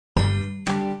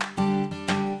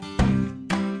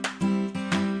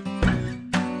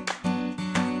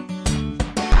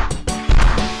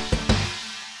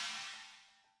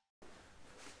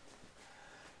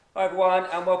Hi everyone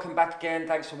and welcome back again,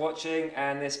 thanks for watching,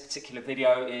 and this particular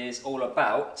video is all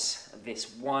about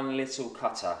this one little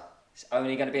cutter. It's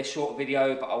only going to be a short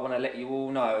video, but I want to let you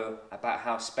all know about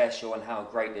how special and how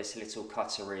great this little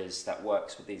cutter is that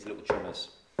works with these little trimmers.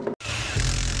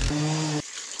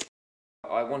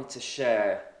 I wanted to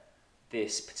share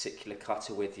this particular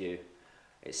cutter with you.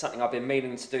 It's something I've been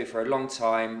meaning to do for a long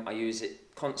time. I use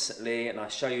it constantly and I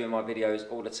show you in my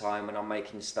videos all the time when I'm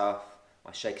making stuff.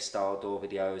 My shaker style door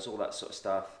videos, all that sort of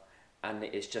stuff, and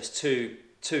it is just too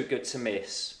good to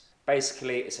miss.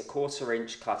 Basically, it's a 1/4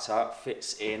 inch cutter,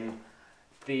 fits in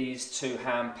these two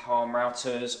hand palm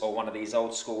routers or one of these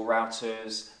old school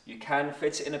routers. You can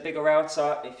fit it in a bigger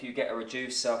router if you get a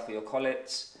reducer for your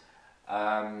collets,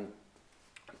 but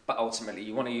ultimately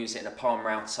you want to use it in a palm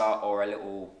router or a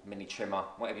little mini trimmer,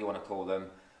 whatever you want to call them,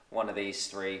 one of these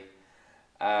three.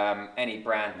 Any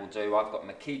brand will do. I've got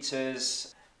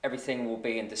Makitas. Everything will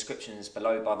be in descriptions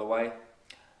below, by the way,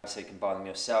 so you can buy them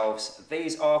yourselves.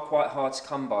 These are quite hard to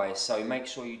come by, so make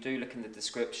sure you do look in the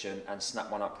description and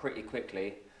snap one up pretty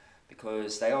quickly,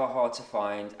 because they are hard to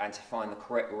find, and to find the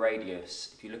correct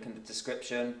radius. If you look in the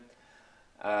description,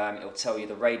 it'll tell you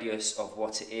the radius of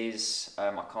what it is.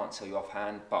 I can't tell you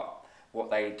offhand, but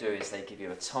what they do is they give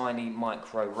you a tiny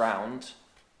micro round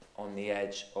on the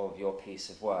edge of your piece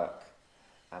of work.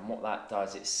 And what that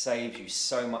does, it saves you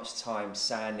so much time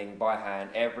sanding by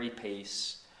hand every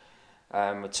piece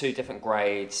with two different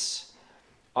grades.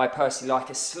 I personally like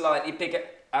a slightly bigger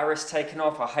arris taken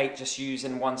off. I hate just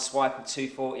using one swipe of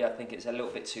 240. I think it's a little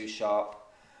bit too sharp.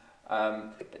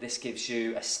 But this gives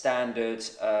you a standard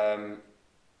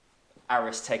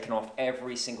arris taken off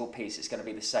every single piece. It's going to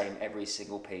be the same every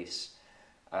single piece.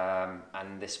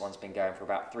 And this one's been going for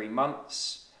about 3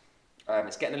 months.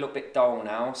 It's getting a little bit dull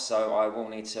now, so I will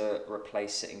need to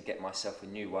replace it and get myself a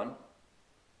new one.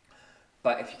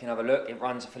 But if you can have a look, it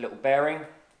runs off a little bearing.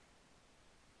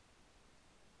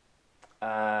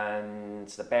 And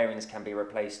the bearings can be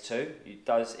replaced too. It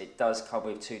does come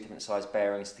with 2 different size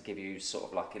bearings to give you sort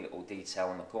of like a little detail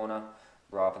on the corner,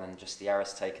 rather than just the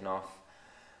arris taken off.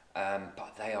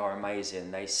 But they are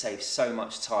amazing. They save so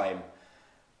much time.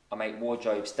 I make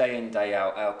wardrobes day in, day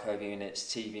out, alcove units,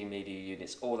 TV media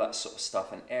units, all that sort of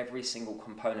stuff, and every single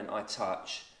component I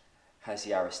touch has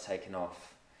the arris taken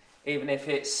off. Even if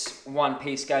it's one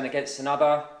piece going against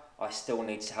another, I still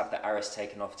need to have the arris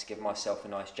taken off to give myself a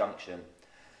nice junction.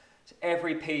 So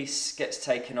every piece gets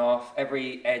taken off,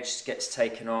 every edge gets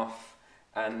taken off,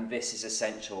 and this is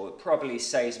essential. It probably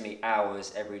saves me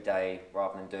hours every day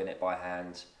rather than doing it by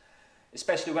hand.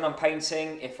 Especially when I'm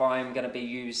painting, if I'm going to be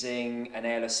using an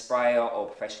airless sprayer or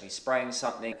professionally spraying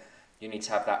something, you need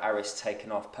to have that arris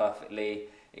taken off perfectly.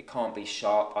 It can't be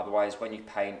sharp, otherwise when you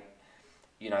paint,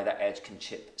 you know, that edge can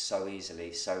chip so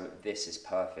easily. So this is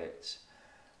perfect.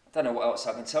 I don't know what else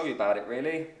I can tell you about it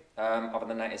really, other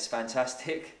than that it's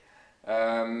fantastic.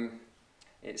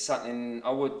 It's something,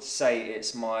 I would say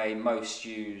it's my most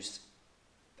used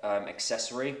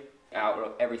accessory out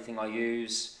of everything I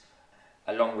use.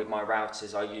 Along with my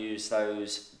routers, I use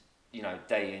those, you know,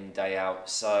 day in, day out.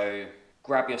 So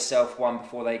grab yourself one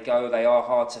before they go. They are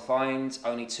hard to find.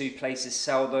 Only 2 places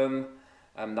sell them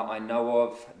that I know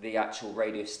of, the actual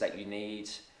radius that you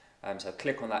need. So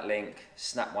click on that link,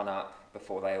 snap one up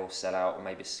before they all sell out, or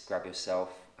maybe grab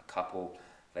yourself a couple.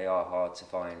 They are hard to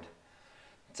find.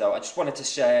 So I just wanted to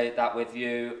share that with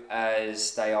you,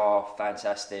 as they are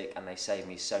fantastic and they save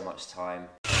me so much time.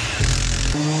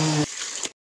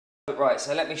 Right,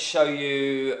 so let me show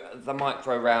you the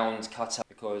micro round cutter,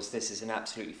 because this is an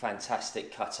absolutely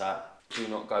fantastic cutter. Do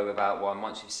not go without one.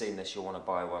 Once you've seen this, you'll want to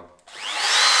buy one.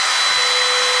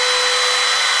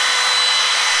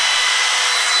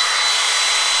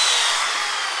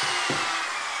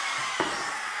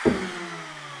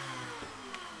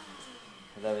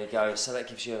 There we go, so that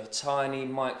gives you a tiny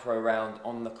micro round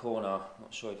on the corner.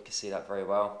 Not sure if you can see that very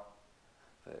well.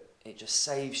 But it just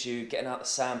saves you getting out the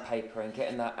sandpaper and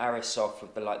getting that arris off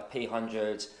with the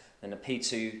P100 and the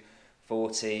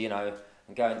P240, you know,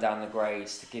 and going down the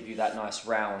grades to give you that nice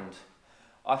round.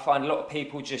 I find a lot of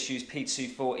people just use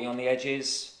P240 on the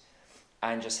edges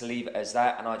and just leave it as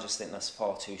that, and I just think that's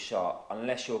far too sharp.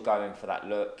 Unless you're going for that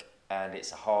look and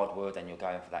it's a hardwood and you're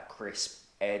going for that crisp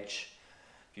edge.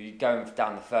 If you're going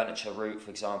down the furniture route, for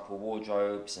example,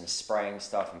 wardrobes and spraying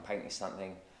stuff and painting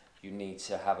something, you need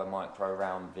to have a micro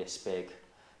round this big.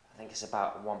 I think it's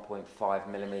about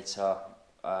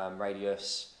 1.5mm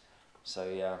radius. So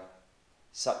yeah,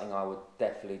 something I would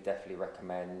definitely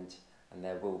recommend, and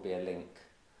there will be a link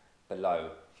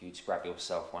below for you to grab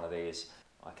yourself one of these.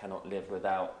 I cannot live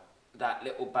without that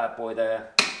little bad boy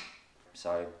there.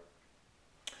 So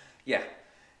yeah,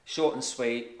 Short and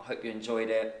sweet. I hope you enjoyed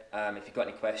it. If you've got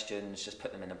any questions, just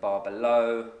put them in the bar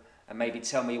below, and maybe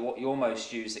tell me what your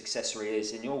most used accessory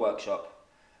is in your workshop.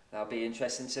 That'll be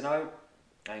interesting to know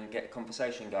and get a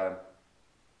conversation going.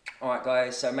 Alright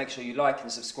guys, so make sure you like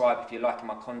and subscribe if you're liking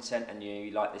my content and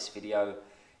you like this video.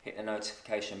 Hit the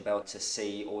notification bell to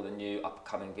see all the new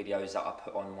upcoming videos that I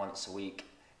put on once a week,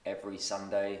 every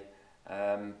Sunday.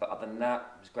 But other than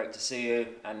that, it was great to see you,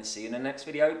 and see you in the next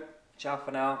video. Ciao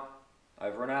for now.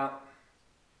 Over and out.